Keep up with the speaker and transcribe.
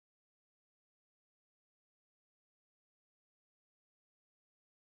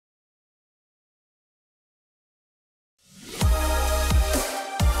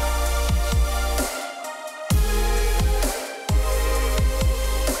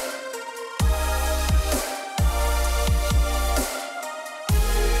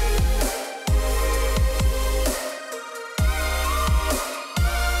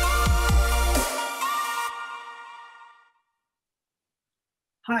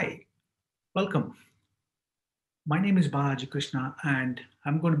Hi, welcome. My name is Balaji Krishna, and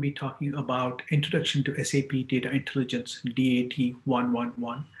I'm going to be talking about Introduction to SAP Data Intelligence, DAT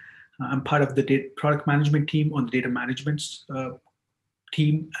 111. I'm part of the product management team on the data management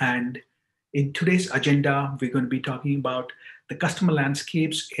team, and in today's agenda, we're going to be talking about the customer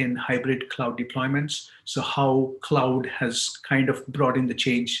landscapes in hybrid cloud deployments. So, how cloud has kind of brought in the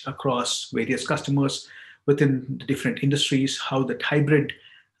change across various customers within the different industries, how that hybrid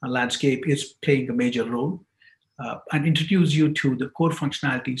landscape is playing a major role, and introduce you to the core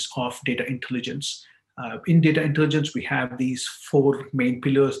functionalities of data intelligence. In data intelligence, we have these four main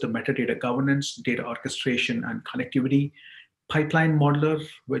pillars: the metadata governance, data orchestration, and connectivity. Pipeline modeler,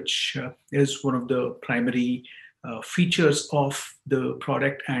 which is one of the primary features of the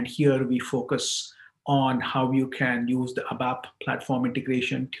product. And here we focus on how you can use the ABAP platform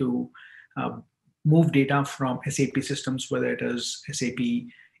integration to uh, move data from SAP systems, whether it is SAP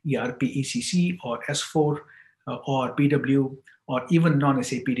ERP ECC or S4 or BW or even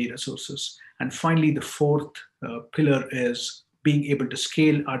non-SAP data sources. And finally, the fourth pillar is being able to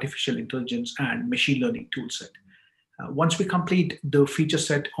scale artificial intelligence and machine learning toolset. Once we complete the feature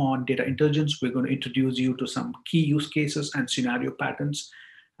set on data intelligence, we're going to introduce you to some key use cases and scenario patterns,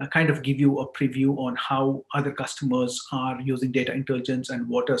 kind of give you a preview on how other customers are using data intelligence and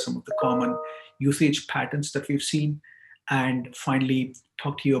what are some of the common usage patterns that we've seen, and finally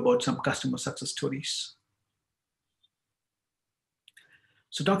talk to you about some customer success stories.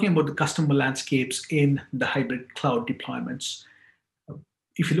 So talking about the customer landscapes in the hybrid cloud deployments,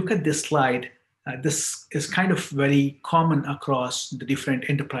 if you look at this slide, this is kind of very common across the different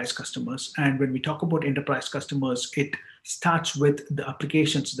enterprise customers. And when we talk about enterprise customers, it starts with the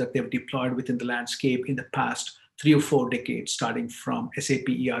applications that they've deployed within the landscape in the past 3 or 4 decades, starting from SAP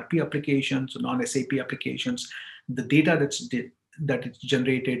ERP applications, non-SAP applications, the data that is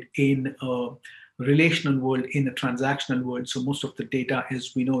generated in a relational world, in a transactional world. So most of the data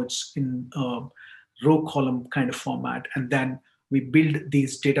is, we know it's in a row column kind of format. And then we build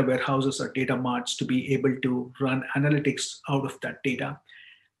these data warehouses or data marts to be able to run analytics out of that data.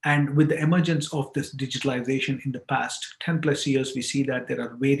 And with the emergence of this digitalization in the past 10 plus years, we see that there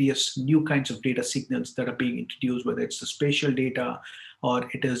are various new kinds of data signals that are being introduced, whether it's the spatial data or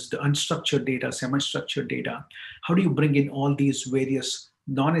it is the unstructured data, semi-structured data. How do you bring in all these various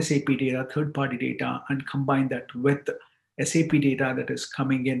non-SAP data, third-party data, and combine that with SAP data that is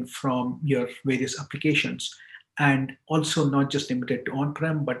coming in from your various applications? And also not just limited to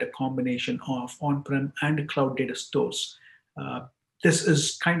on-prem, but a combination of on-prem and cloud data stores. This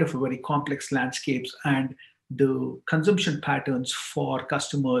is kind of a very complex landscapes, and the consumption patterns for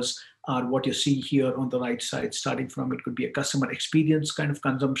customers are what you see here on the right side. Starting from, it could be a customer experience kind of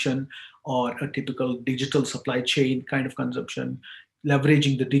consumption or a typical digital supply chain kind of consumption,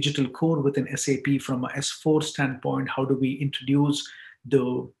 leveraging the digital core within SAP from a S4 standpoint. How do we introduce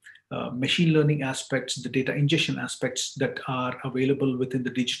the machine learning aspects, the data ingestion aspects that are available within the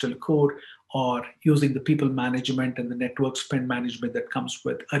digital core, or using the people management and the network spend management that comes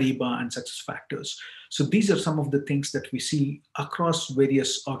with Ariba and SuccessFactors. So these are some of the things that we see across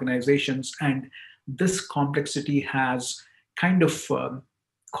various organizations, and this complexity has kind of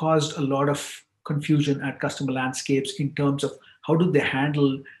caused a lot of confusion at customer landscapes in terms of how do they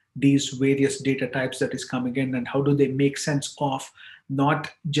handle these various data types that is coming in, and how do they make sense of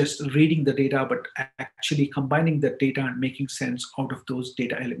not just reading the data, but actually combining the data and making sense out of those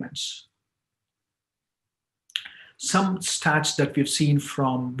data elements. Some stats that we've seen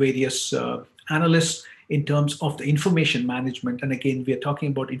from various analysts in terms of the information management. And again, we are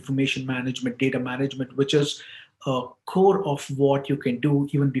talking about information management, data management, which is a core of what you can do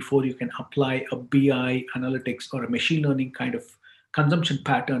even before you can apply a BI analytics or a machine learning kind of consumption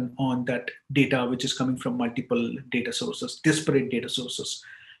pattern on that data, which is coming from multiple data sources, disparate data sources.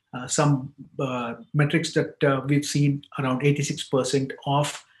 Some metrics that we've seen, around 86%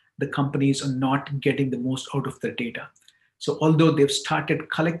 of the companies are not getting the most out of their data. So although they've started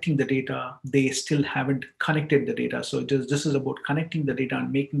collecting the data, they still haven't connected the data. So this is about connecting the data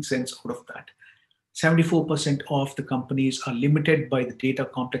and making sense out of that. 74% of the companies are limited by the data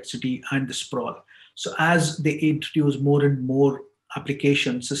complexity and the sprawl. So as they introduce more and more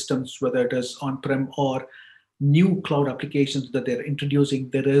application systems, whether it is on-prem or new cloud applications that they're introducing,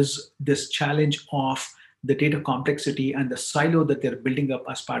 there is this challenge of the data complexity and the silo that they're building up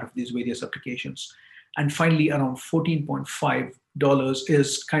as part of these various applications. And finally, around $14.5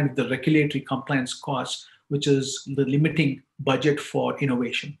 is kind of the regulatory compliance cost, which is the limiting budget for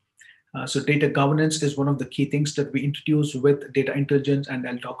innovation. So data governance is one of the key things that we introduce with data intelligence, and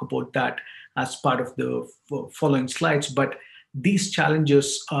I'll talk about that as part of the following slides. But these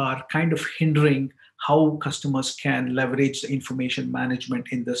challenges are kind of hindering how customers can leverage the information management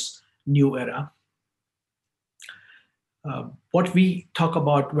in this new era. What we talk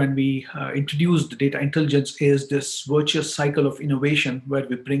about when we introduce the data intelligence is this virtuous cycle of innovation where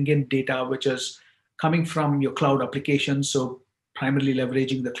we bring in data which is coming from your cloud applications. So, primarily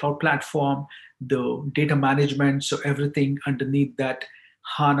leveraging the cloud platform, the data management, so everything underneath that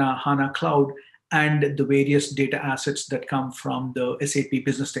HANA Cloud, and the various data assets that come from the SAP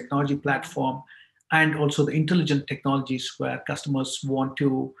Business Technology Platform, and also the intelligent technologies where customers want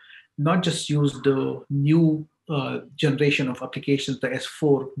to not just use the new generation of applications, the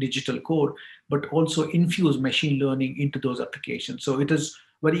S4 digital core, but also infuse machine learning into those applications. So it is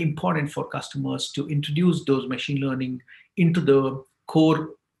very important for customers to introduce those machine learning into the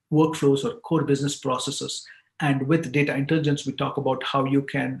core workflows or core business processes. And with data intelligence, we talk about how you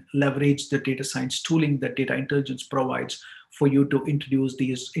can leverage the data science tooling that data intelligence provides for you to introduce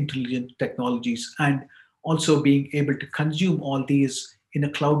these intelligent technologies, and also being able to consume all these in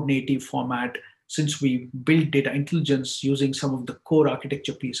a cloud native format, since we build data intelligence using some of the core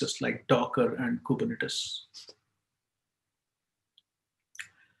architecture pieces like Docker and Kubernetes.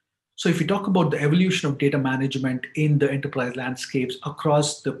 So if we talk about the evolution of data management in the enterprise landscapes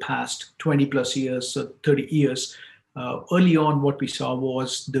across the past 20 plus years, 30 years, early on what we saw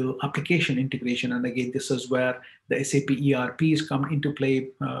was the application integration. And again, this is where the SAP ERPs come into play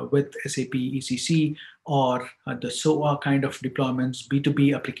with SAP ECC, or the SOA kind of deployments,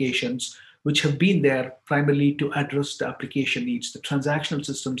 B2B applications, which have been there primarily to address the application needs, the transactional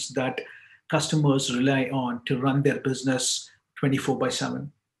systems that customers rely on to run their business 24/7.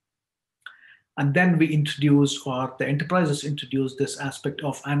 And then we introduce, or the enterprises introduce, this aspect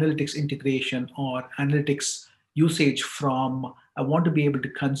of analytics integration or analytics usage from, I want to be able to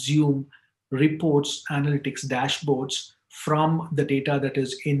consume reports, analytics, dashboards from the data that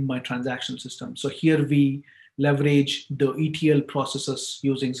is in my transactional system. So here we leverage the ETL processes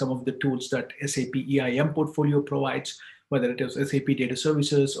using some of the tools that SAP EIM portfolio provides, whether it is SAP Data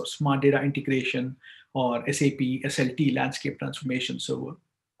Services or Smart Data Integration or SAP SLT Landscape Transformation Server.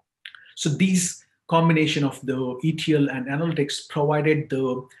 So these combination of the ETL and analytics provided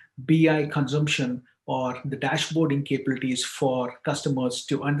the BI consumption or the dashboarding capabilities for customers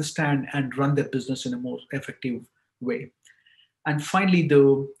to understand and run their business in a more effective way. And finally,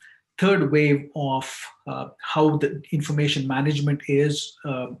 the third wave of how the information management is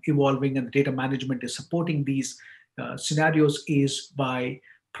evolving and the data management is supporting these scenarios is by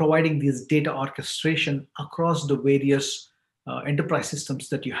providing this data orchestration across the various enterprise systems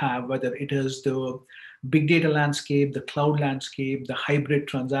that you have, whether it is the big data landscape, the cloud landscape, the hybrid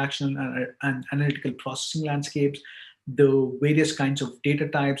transactional and analytical processing landscapes, the various kinds of data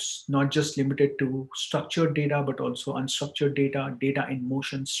types, not just limited to structured data, but also unstructured data, data in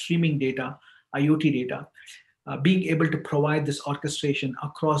motion, streaming data, IoT data, being able to provide this orchestration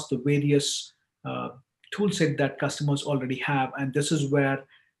across the various tool set that customers already have. And this is where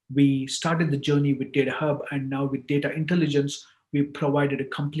we started the journey with Data Hub, and now with Data Intelligence, we provided a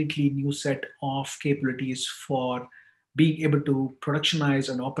completely new set of capabilities for being able to productionize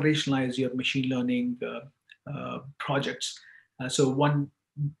and operationalize your machine learning projects. So one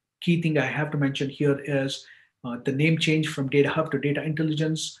key thing I have to mention here is the name change from Data Hub to Data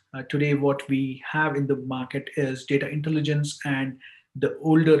Intelligence. Today, what we have in the market is Data Intelligence, and the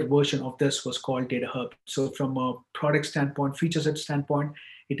older version of this was called Data Hub. So from a product standpoint, feature set standpoint,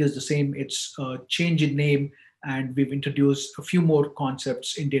 it is the same. It's a change in name, and we've introduced a few more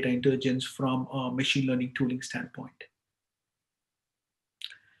concepts in data intelligence from a machine learning tooling standpoint.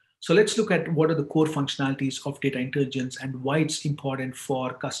 So let's look at what are the core functionalities of data intelligence and why it's important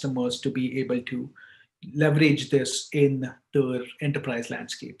for customers to be able to leverage this in their enterprise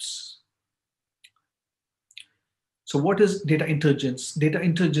landscapes. So what is data intelligence? Data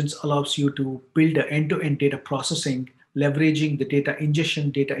intelligence allows you to build an end-to-end data processing, leveraging the data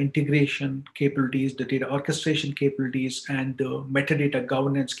ingestion, data integration capabilities, the data orchestration capabilities, and the metadata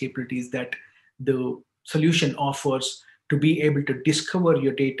governance capabilities that the solution offers to be able to discover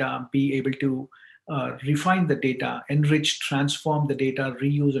your data, be able to refine the data, enrich, transform the data,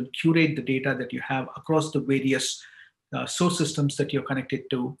 reuse, and curate the data that you have across the various source systems that you're connected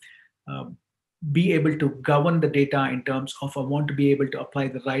to. Be able to govern the data in terms of, I want to be able to apply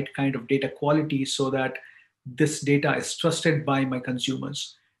the right kind of data quality so that this data is trusted by my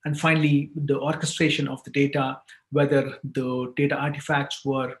consumers. And finally, the orchestration of the data, whether the data artifacts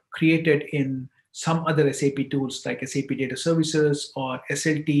were created in some other SAP tools like SAP Data Services or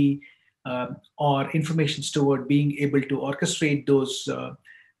SLT or Information Steward, being able to orchestrate those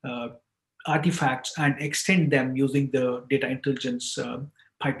artifacts and extend them using the data intelligence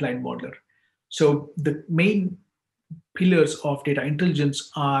pipeline modeler. So the main pillars of data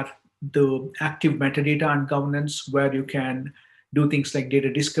intelligence are the active metadata and governance, where you can do things like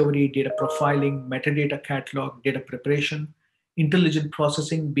data discovery, data profiling, metadata catalog, data preparation, intelligent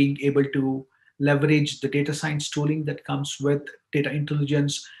processing, being able to leverage the data science tooling that comes with data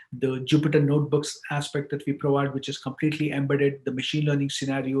intelligence, the Jupyter notebooks aspect that we provide, which is completely embedded, the machine learning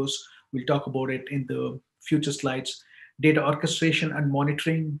scenarios. We'll talk about it in the future slides. Data orchestration and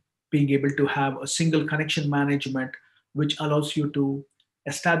monitoring, being able to have a single connection management, which allows you to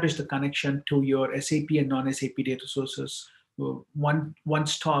establish the connection to your SAP and non-SAP data sources. One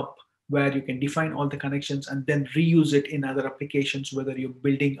stop where you can define all the connections and then reuse it in other applications, whether you're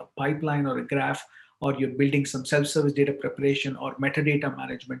building a pipeline or a graph, or you're building some self-service data preparation or metadata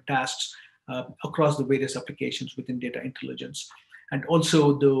management tasks across the various applications within data intelligence. And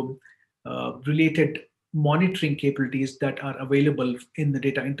also the related monitoring capabilities that are available in the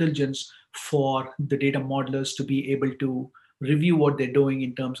data intelligence for the data modelers to be able to review what they're doing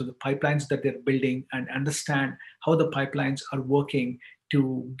in terms of the pipelines that they're building and understand how the pipelines are working,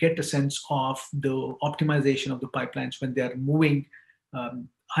 to get a sense of the optimization of the pipelines when they're moving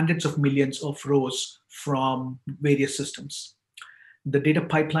hundreds of millions of rows from various systems. The data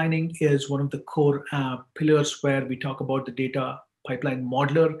pipelining is one of the core pillars where we talk about the data pipeline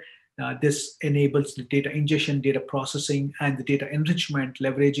modeler. This enables the data ingestion, data processing, and the data enrichment,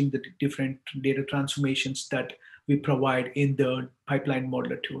 leveraging the different data transformations that we provide in the pipeline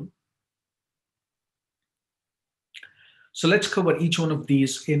modeler tool. So let's cover each one of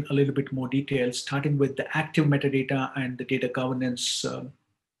these in a little bit more detail, starting with the active metadata and the data governance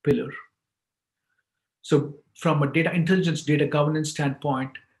pillar. So from a data intelligence, data governance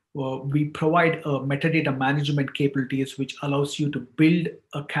standpoint, we provide a metadata management capabilities, which allows you to build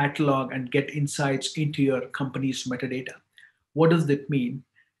a catalog and get insights into your company's metadata. What does that mean?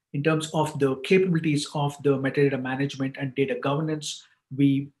 In terms of the capabilities of the metadata management and data governance,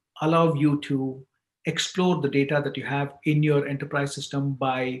 we allow you to explore the data that you have in your enterprise system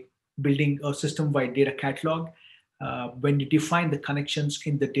by building a system-wide data catalog. When you define the connections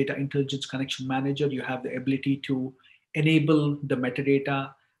in the data intelligence connection manager, you have the ability to enable the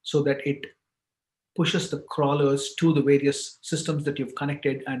metadata so that it pushes the crawlers to the various systems that you've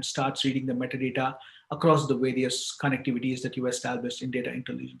connected and starts reading the metadata across the various connectivities that you established in data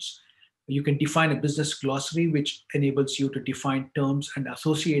intelligence. You can define a business glossary, which enables you to define terms and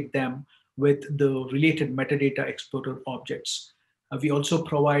associate them with the related metadata exporter objects. We also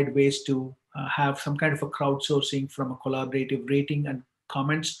provide ways to have some kind of a crowdsourcing from a collaborative rating and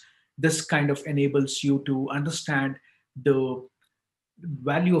comments. This kind of enables you to understand the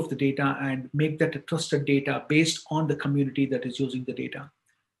value of the data and make that a trusted data based on the community that is using the data.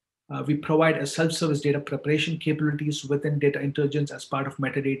 We provide a self-service data preparation capabilities within data intelligence as part of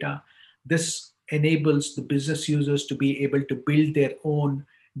metadata. This enables the business users to be able to build their own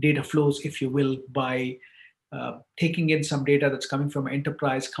data flows, if you will, by taking in some data that's coming from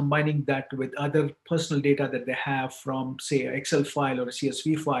enterprise, combining that with other personal data that they have from, say, an Excel file or a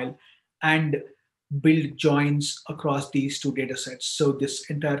CSV file, and build joins across these two data sets. So this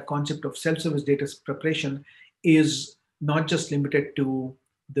entire concept of self-service data preparation is not just limited to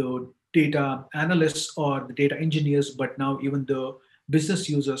the data analysts or the data engineers, but now even the business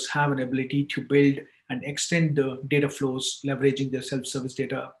users have an ability to build and extend the data flows, leveraging their self-service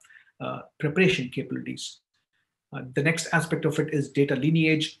data preparation capabilities. The next aspect of it is data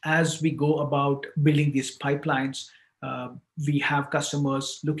lineage. As we go about building these pipelines, we have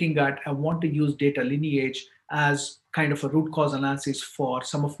customers looking at, I want to use data lineage as kind of a root cause analysis for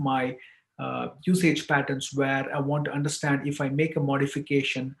some of my usage patterns, where I want to understand if I make a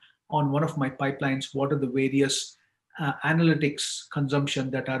modification on one of my pipelines, what are the various analytics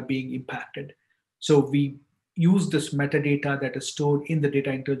consumption that are being impacted. So we use this metadata that is stored in the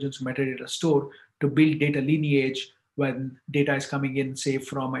data intelligence metadata store to build data lineage when data is coming in, say,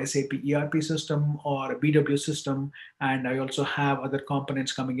 from a SAP ERP system or a BW system. And I also have other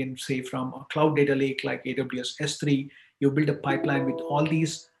components coming in, say, from a cloud data lake like AWS S3. You build a pipeline with all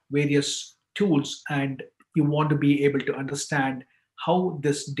these various tools, and you want to be able to understand how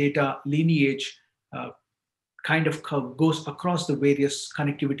this data lineage kind of goes across the various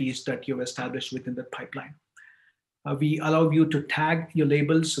connectivities that you've established within the pipeline. We allow you to tag your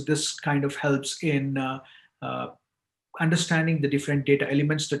labels. So this kind of helps in understanding the different data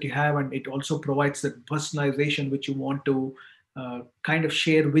elements that you have, and it also provides the personalization which you want to kind of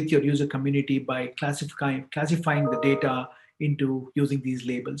share with your user community by classifying the data into using these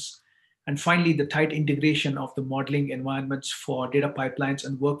labels. And finally, the tight integration of the modeling environments for data pipelines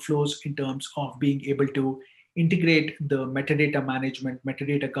and workflows in terms of being able to integrate the metadata management,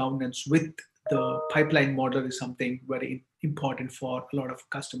 metadata governance with the pipeline modeler is something very important for a lot of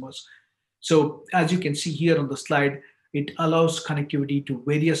customers. So as you can see here on the slide, it allows connectivity to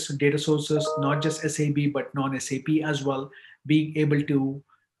various data sources, not just SAP, but non-SAP as well, being able to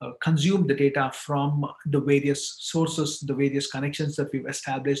consume the data from the various sources, the various connections that we've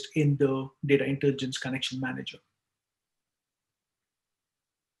established in the data intelligence connection manager.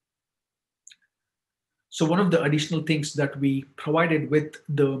 So one of the additional things that we provided with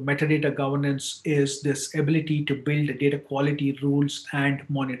the metadata governance is this ability to build data quality rules and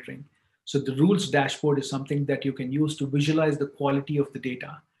monitoring. So the rules dashboard is something that you can use to visualize the quality of the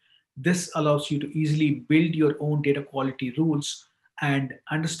data. This allows you to easily build your own data quality rules and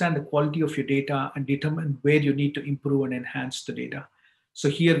understand the quality of your data and determine where you need to improve and enhance the data. So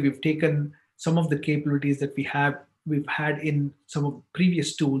here we've taken some of the capabilities that we've had in some of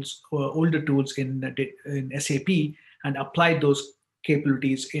previous tools or older tools in SAP and applied those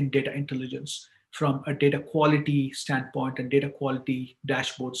capabilities in data intelligence from a data quality standpoint and data quality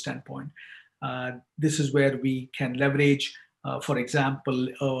dashboard standpoint. This is where we can leverage, for example,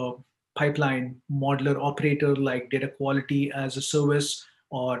 a pipeline modeler operator like data quality as a service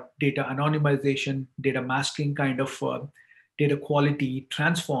or data anonymization, data masking kind of data quality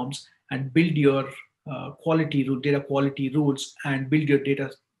transforms and build your data quality rules and build your data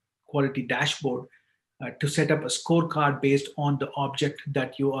quality dashboard to set up a scorecard based on the object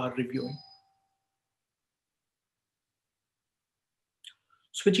that you are reviewing.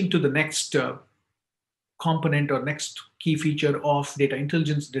 Switching to the next component or next key feature of data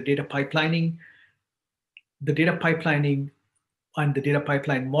intelligence, the data pipelining. The data pipelining and the data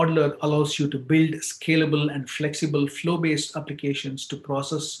pipeline modeler allows you to build scalable and flexible flow-based applications to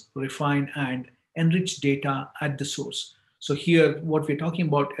process, refine, and enrich data at the source. So here, what we're talking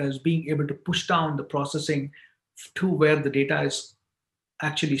about is being able to push down the processing to where the data is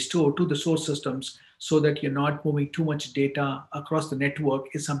actually stored to the source systems so that you're not moving too much data across the network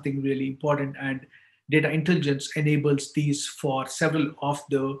is something really important. And data intelligence enables these for several of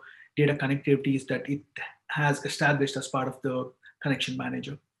the data connectivities that it has established as part of the connection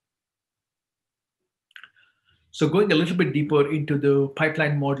manager. So going a little bit deeper into the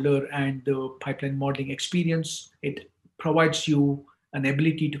pipeline modeler and the pipeline modeling experience, it provides you an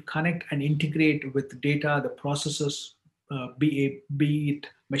ability to connect and integrate with the data, the processes, be it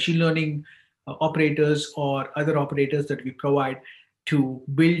machine learning operators or other operators that we provide to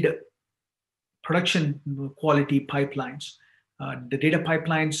build production quality pipelines. The data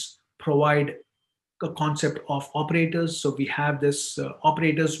pipelines provide a concept of operators. So we have this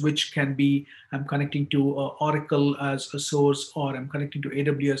operators, which can be, I'm connecting to Oracle as a source, or I'm connecting to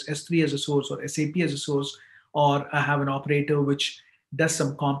AWS S3 as a source, or SAP as a source, or I have an operator which does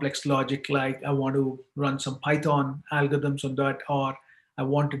some complex logic, like I want to run some Python algorithms on that, or I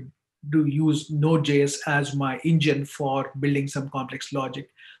want to use Node.js as my engine for building some complex logic.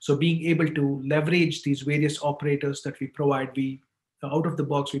 So being able to leverage these various operators that we provide, out of the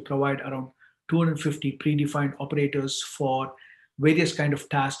box, we provide around 250 predefined operators for various kind of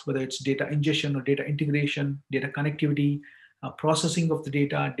tasks, whether it's data ingestion or data integration, data connectivity, processing of the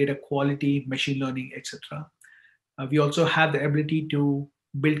data, data quality, machine learning, etc. We also have the ability to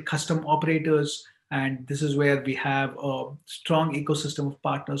build custom operators, and this is where we have a strong ecosystem of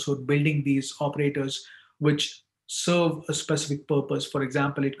partners who are building these operators which serve a specific purpose. For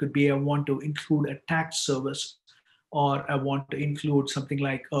example, it could be I want to include a tax service, or I want to include something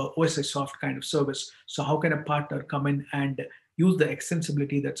like a OSIsoft kind of service. So how can a partner come in and use the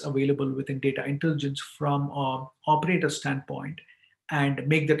extensibility that's available within data intelligence from an operator standpoint and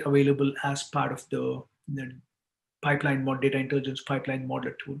make that available as part of the data intelligence pipeline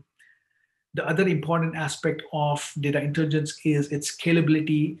modeler tool. The other important aspect of data intelligence is its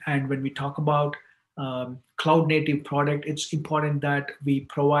scalability. And when we talk about cloud native product, it's important that we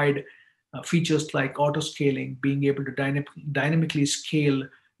provide features like auto scaling, being able to dynamically scale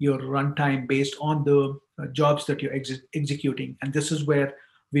your runtime based on the jobs that you're executing. And this is where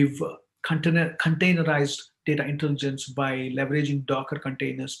we've containerized data intelligence by leveraging Docker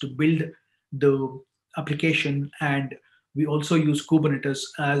containers to build the application. And we also use Kubernetes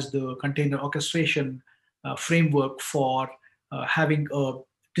as the container orchestration framework for having a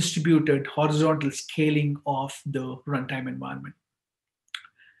distributed horizontal scaling of the runtime environment.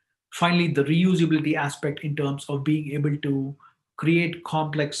 Finally, the reusability aspect in terms of being able to create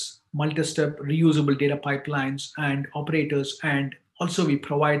complex multi-step reusable data pipelines and operators. And also we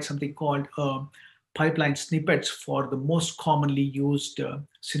provide something called pipeline snippets for the most commonly used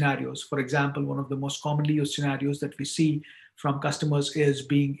scenarios. For example, one of the most commonly used scenarios that we see from customers is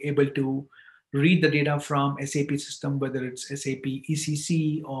being able to read the data from SAP system, whether it's SAP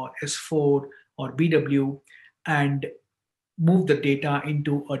ECC or S4 or BW, and move the data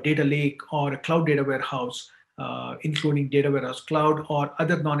into a data lake or a cloud data warehouse, including Data Warehouse Cloud or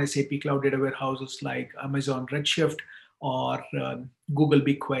other non-SAP cloud data warehouses like Amazon Redshift or Google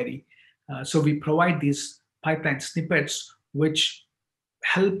BigQuery. So we provide these pipeline snippets which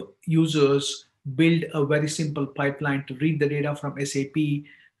help users build a very simple pipeline to read the data from SAP,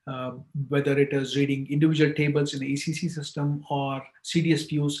 whether it is reading individual tables in the ECC system or CDS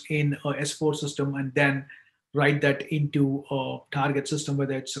views in a S4 system, and then write that into a target system,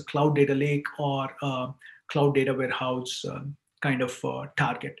 whether it's a cloud data lake or a cloud data warehouse kind of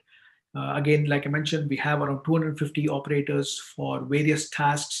target. Again, like I mentioned, we have around 250 operators for various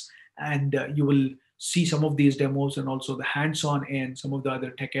tasks, and you will see some of these demos and also the hands-on and some of the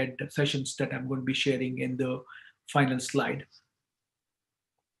other TechEd sessions that I'm going to be sharing in the final slide.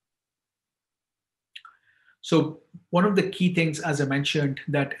 So one of the key things, as I mentioned,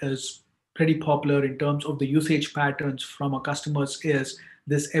 that is pretty popular in terms of the usage patterns from our customers is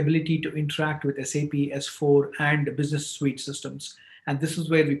this ability to interact with SAP S4 and business suite systems. And this is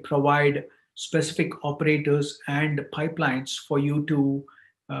where we provide specific operators and pipelines for you to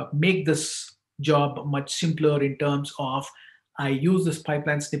make this job much simpler in terms of I use this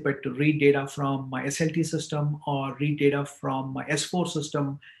pipeline snippet to read data from my SLT system or read data from my S4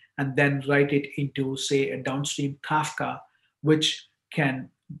 system and then write it into, say, a downstream Kafka, which can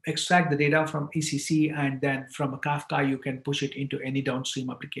extract the data from ECC, and then from a Kafka, you can push it into any downstream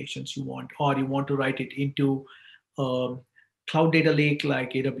applications you want, or you want to write it into a cloud data lake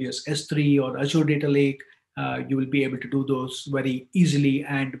like AWS S3 or Azure Data Lake. You will be able to do those very easily.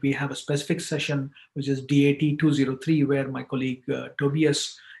 And we have a specific session, which is DAT 203, where my colleague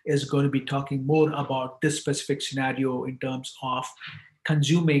Tobias is going to be talking more about this specific scenario in terms of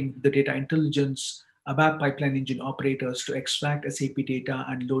consuming the data intelligence ABAP pipeline engine operators to extract SAP data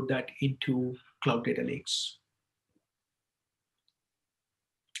and load that into cloud data lakes.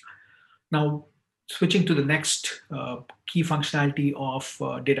 Now, switching to the next key functionality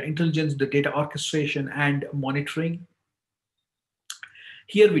of data intelligence, the data orchestration and monitoring.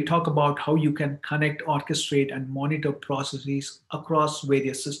 Here we talk about how you can connect, orchestrate, and monitor processes across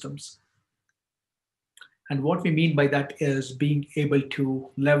various systems. And what we mean by that is being able to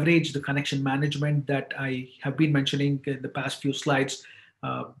leverage the connection management that I have been mentioning in the past few slides,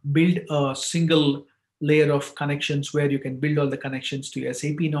 build a single layer of connections where you can build all the connections to your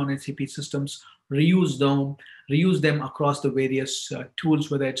SAP, non-SAP systems, reuse them across the various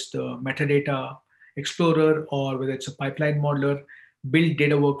tools, whether it's the metadata explorer or whether it's a pipeline modeler, build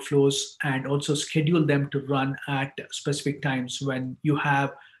data workflows, and also schedule them to run at specific times when you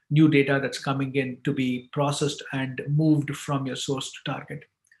have new data that's coming in to be processed and moved from your source to target.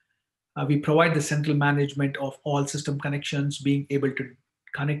 We provide the central management of all system connections, being able to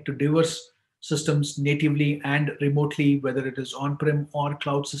connect to diverse systems natively and remotely, whether it is on-prem or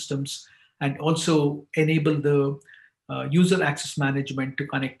cloud systems, and also enable the user access management to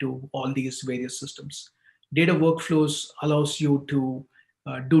connect to all these various systems. Data workflows allows you to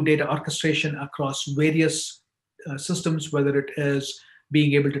do data orchestration across various systems, whether it is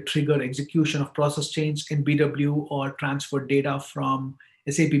being able to trigger execution of process chains in BW or transfer data from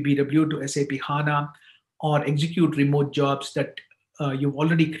SAP BW to SAP HANA, or execute remote jobs that you've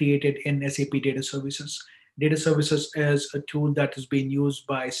already created in SAP Data Services. Data Services is a tool that has been used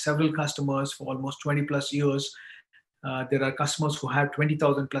by several customers for almost 20 plus years. There are customers who have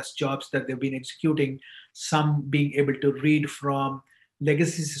 20,000 plus jobs that they've been executing, some being able to read from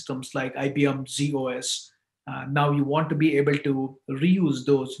legacy systems like IBM ZOS. Now you want to be able to reuse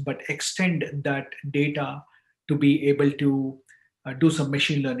those, but extend that data to be able to do some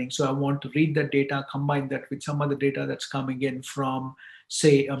machine learning. So I want to read that data, combine that with some other data that's coming in from,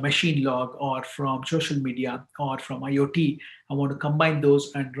 say, a machine log or from social media or from IoT. I want to combine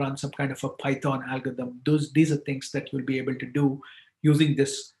those and run some kind of a Python algorithm. These are things that you'll be able to do using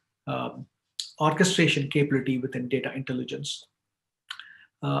this orchestration capability within data intelligence.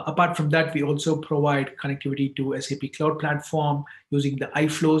 Apart from that, we also provide connectivity to SAP Cloud Platform using the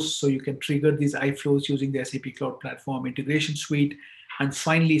iFlows. So you can trigger these iFlows using the SAP Cloud Platform integration suite. And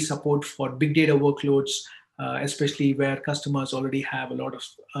finally, support for big data workloads, especially where customers already have a lot of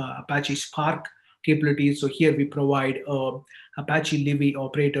Apache Spark capabilities. So here we provide a Apache Livy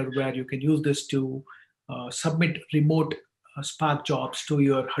operator where you can use this to submit remote Spark jobs to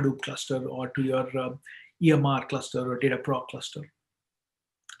your Hadoop cluster or to your EMR cluster or Dataproc cluster.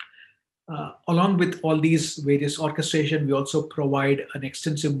 Along with all these various orchestration, we also provide an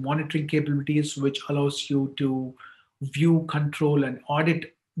extensive monitoring capabilities, which allows you to view, control, and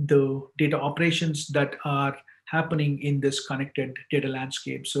audit the data operations that are happening in this connected data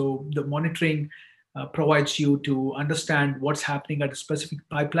landscape. So the monitoring provides you to understand what's happening at a specific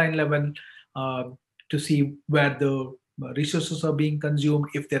pipeline level, uh, to see where the resources are being consumed,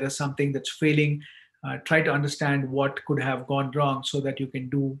 if there is something that's failing, try to understand what could have gone wrong so that you can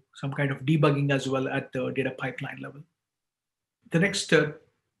do some kind of debugging as well at the data pipeline level. The next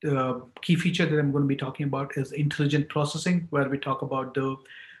key feature that I'm going to be talking about is intelligent processing, where we talk about the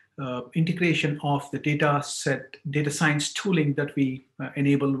integration of the data science tooling that we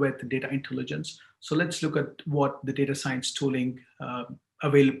enable with data intelligence. So let's look at what the data science tooling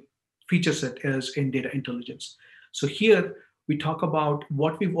available feature set is in data intelligence. So here we talk about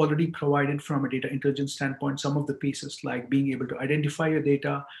what we've already provided from a data intelligence standpoint, some of the pieces like being able to identify your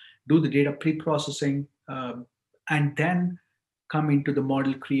data, do the data pre-processing, and then come into the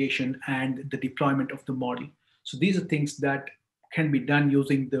model creation and the deployment of the model. So these are things that can be done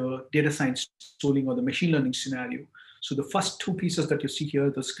using the data science tooling or the machine learning scenario. So the first two pieces that you see here,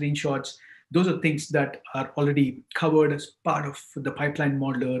 the screenshots, those are things that are already covered as part of the pipeline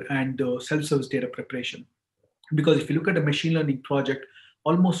modeler and the self-service data preparation. Because if you look at a machine learning project,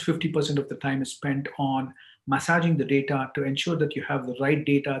 almost 50% of the time is spent on massaging the data to ensure that you have the right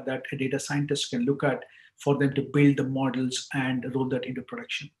data that a data scientist can look at for them to build the models and roll that into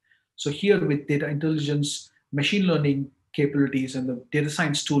production. So here with data intelligence, machine learning capabilities and the data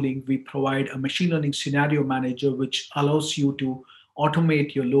science tooling, we provide a machine learning scenario manager, which allows you to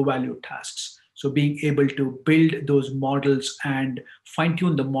automate your low value tasks. So being able to build those models and fine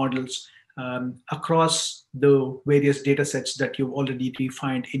tune the models across the various data sets that you've already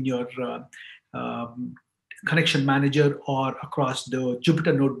defined in your connection manager or across the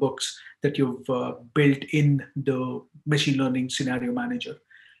Jupyter notebooks that you've built in the machine learning scenario manager.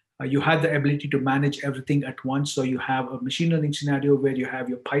 You have the ability to manage everything at once. So you have a machine learning scenario where you have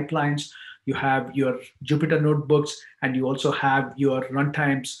your pipelines, you have your Jupyter notebooks, and you also have your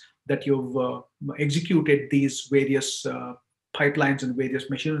runtimes that you've executed these various pipelines and various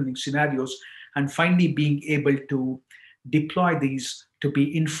machine learning scenarios, and finally being able to deploy these to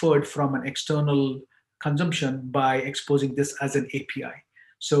be inferred from an external consumption by exposing this as an API.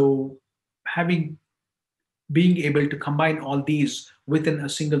 So having being able to combine all these within a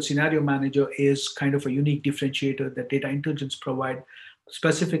single scenario manager is kind of a unique differentiator that data intelligence provide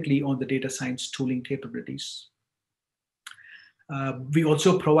specifically on the data science tooling capabilities. We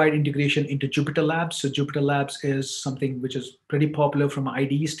also provide integration into Jupyter Labs. So Jupyter Labs is something which is pretty popular from an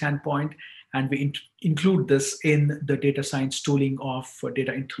IDE standpoint, and we include this in the data science tooling of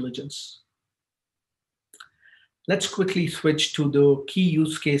data intelligence. Let's quickly switch to the key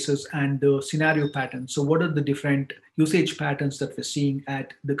use cases and the scenario patterns. So what are the different usage patterns that we're seeing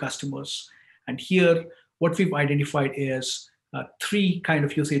at the customers? And here, what we've identified is three kind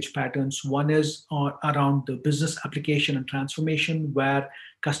of usage patterns. One is around the business application and transformation, where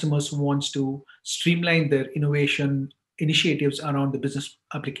customers wants to streamline their innovation initiatives around the business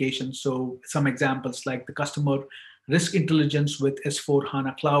application. So some examples like the customer risk intelligence with S4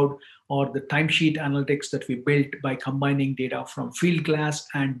 HANA Cloud, or the timesheet analytics that we built by combining data from Fieldglass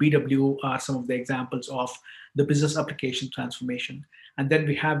and BW are some of the examples of the business application transformation. And then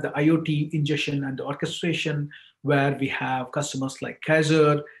we have the IoT ingestion and the orchestration, where we have customers like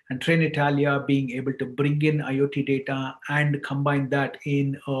Kaiser and Trenitalia being able to bring in IoT data and combine that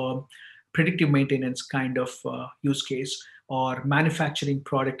in a predictive maintenance kind of use case, or manufacturing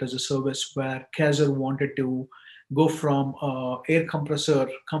product as a service, where Kaiser wanted to go from air compressor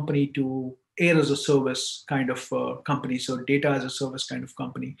company to air as a service kind of company, so data as a service kind of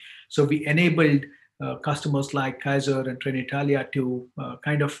company. So we enabled customers like Kaiser and Trenitalia to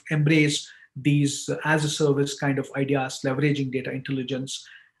kind of embrace these as a service kind of ideas, leveraging data intelligence.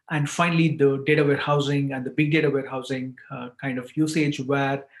 And finally, the data warehousing and the big data warehousing kind of usage,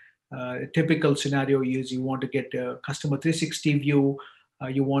 where a typical scenario is you want to get a customer 360 view,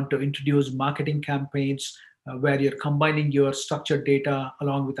 you want to introduce marketing campaigns, where you're combining your structured data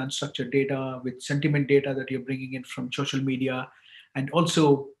along with unstructured data, with sentiment data that you're bringing in from social media. And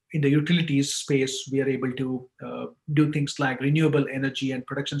also in the utilities space, we are able to do things like renewable energy and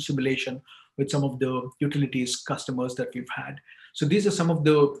production simulation with some of the utilities customers that we've had. So these are some of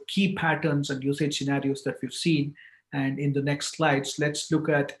the key patterns and usage scenarios that we've seen. And in the next slides, let's look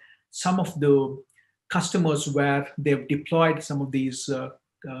at some of the customers where they've deployed some of these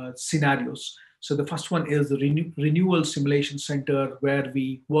scenarios. So the first one is the Renewal Simulation Center, where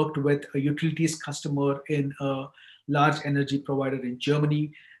we worked with a utilities customer in a large energy provider in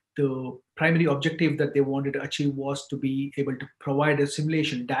Germany. the primary objective that they wanted to achieve was to be able to provide a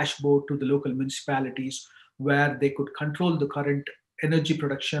simulation dashboard to the local municipalities where they could control the current energy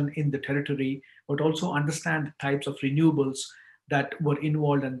production in the territory, but also understand the types of renewables that were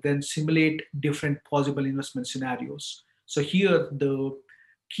involved and then simulate different possible investment scenarios. So here the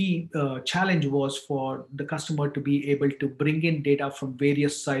key challenge was for the customer to be able to bring in data from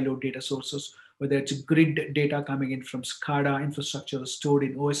various siloed data sources, whether it's grid data coming in from SCADA infrastructure stored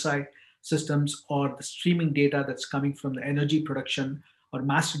in OSI systems, or the streaming data that's coming from the energy production, or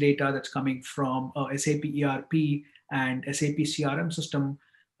master data that's coming from SAP ERP and SAP CRM system.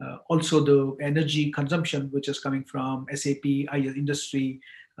 Also, the energy consumption, which is coming from SAP industry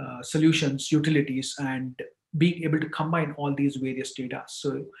solutions, utilities, and being able to combine all these various data.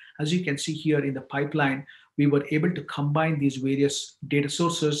 So as you can see here in the pipeline, we were able to combine these various data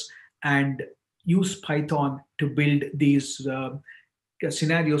sources and use Python to build these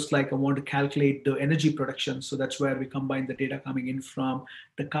scenarios. Like I want to calculate the energy production. So that's where we combine the data coming in from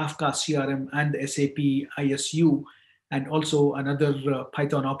the Kafka CRM and the SAP ISU, and also another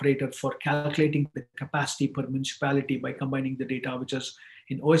Python operator for calculating the capacity per municipality by combining the data, which is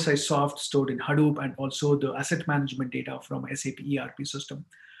in OSI soft stored in Hadoop, and also the asset management data from SAP ERP system.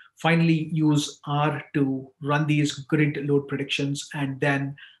 Finally, use R to run these grid load predictions and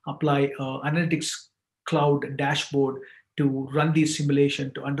then apply analytics cloud dashboard to run these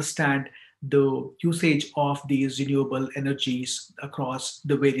simulation to understand the usage of these renewable energies across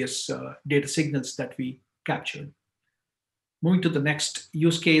the various data signals that we captured. Moving to the next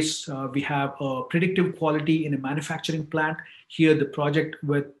use case, we have predictive quality in a manufacturing plant. Here, the project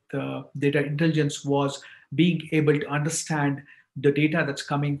with data intelligence was being able to understand the data that's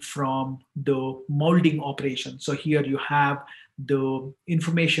coming from the molding operation. So here you have the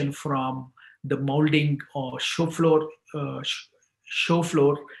information from the molding or show floor,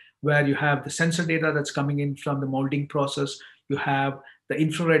 where you have the sensor data that's coming in from the molding process. You have the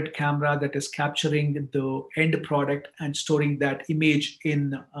infrared camera that is capturing the end product and storing that image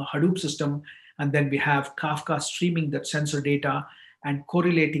in a Hadoop system. And then we have Kafka streaming that sensor data and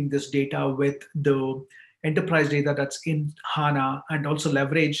correlating this data with the enterprise data that's in HANA, and also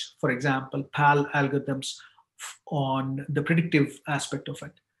leverage, for example, PAL algorithms on the predictive aspect of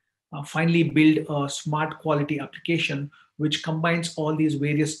it. Finally, build a smart quality application which combines all these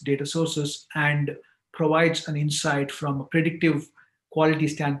various data sources and provides an insight from a predictive quality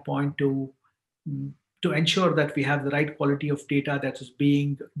standpoint to ensure that we have the right quality of data that is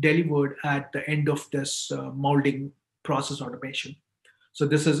being delivered at the end of this molding process automation. So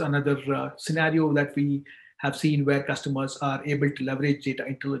this is another scenario that we have seen where customers are able to leverage data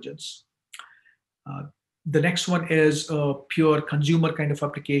intelligence. Uh, the next one is a pure consumer kind of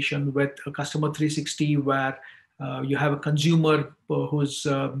application with a customer 360, where you have a consumer who's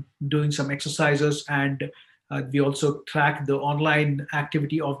doing some exercises, and we also track the online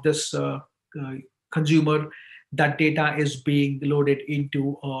activity of this consumer. That data is being loaded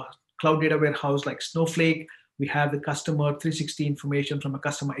into a cloud data warehouse like Snowflake. We have the customer 360 information from a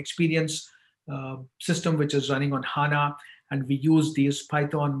customer experience system, which is running on HANA. And we use these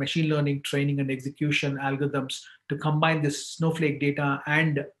Python machine learning training and execution algorithms to combine this Snowflake data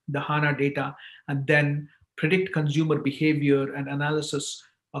and the HANA data, and then predict consumer behavior and analysis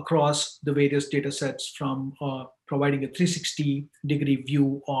across the various data sets from providing a 360-degree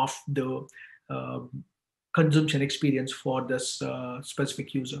view of the consumption experience for this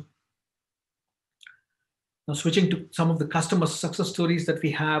specific user. Now, switching to some of the customer success stories that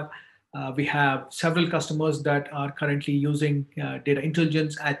we have several customers that are currently using data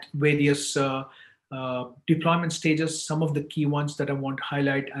intelligence at various deployment stages. Some of the key ones that I want to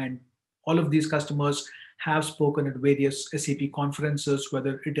highlight, and all of these customers have spoken at various SAP conferences,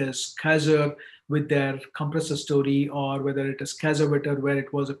 whether it is Kaiser with their compressor story, or whether it is Kaiserwetter, where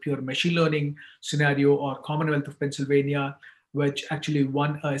it was a pure machine learning scenario, or Commonwealth of Pennsylvania, which actually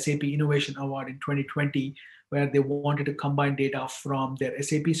won a SAP Innovation Award in 2020, where they wanted to combine data from their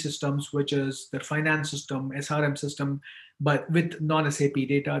SAP systems, which is their finance system, SRM system, but with non-SAP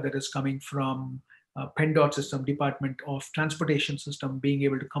data that is coming from PennDOT system, Department of Transportation system, being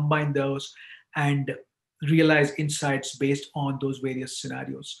able to combine those and realize insights based on those various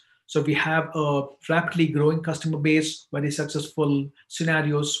scenarios. So we have a rapidly growing customer base, very successful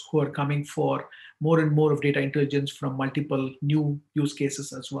scenarios who are coming for more and more of data intelligence from multiple new use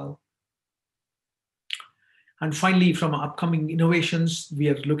cases as well. And finally, from our upcoming innovations, we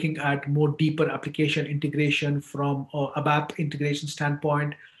are looking at more deeper application integration from a ABAP integration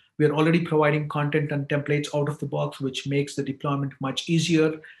standpoint. We are already providing content and templates out of the box, which makes the deployment much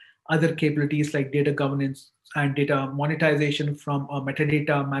easier. other capabilities like data governance and data monetization from a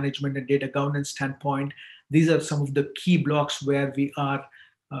metadata management and data governance standpoint. These are some of the key blocks where we are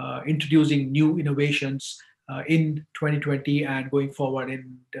introducing new innovations in 2020 and going forward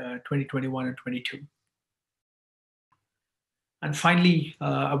in 2021 and 22. And finally,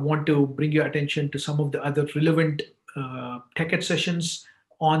 I want to bring your attention to some of the other relevant TechEd sessions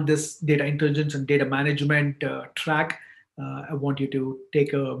on this data intelligence and data management track. I want you to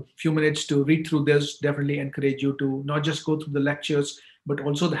take a few minutes to read through this. Definitely encourage you to not just go through the lectures, but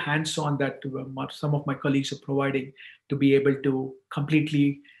also the hands-on that some of my colleagues are providing to be able to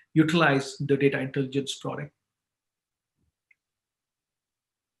completely utilize the data intelligence product.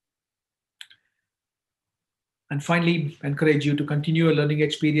 And finally, encourage you to continue your learning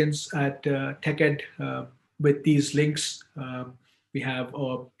experience at TechEd with these links. We have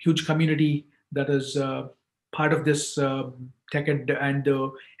a huge community that is part of this TechEd and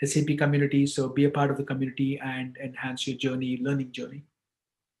the SAP community. So be a part of the community and enhance your journey, learning journey.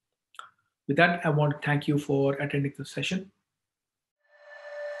 With that, I want to thank you for attending the session.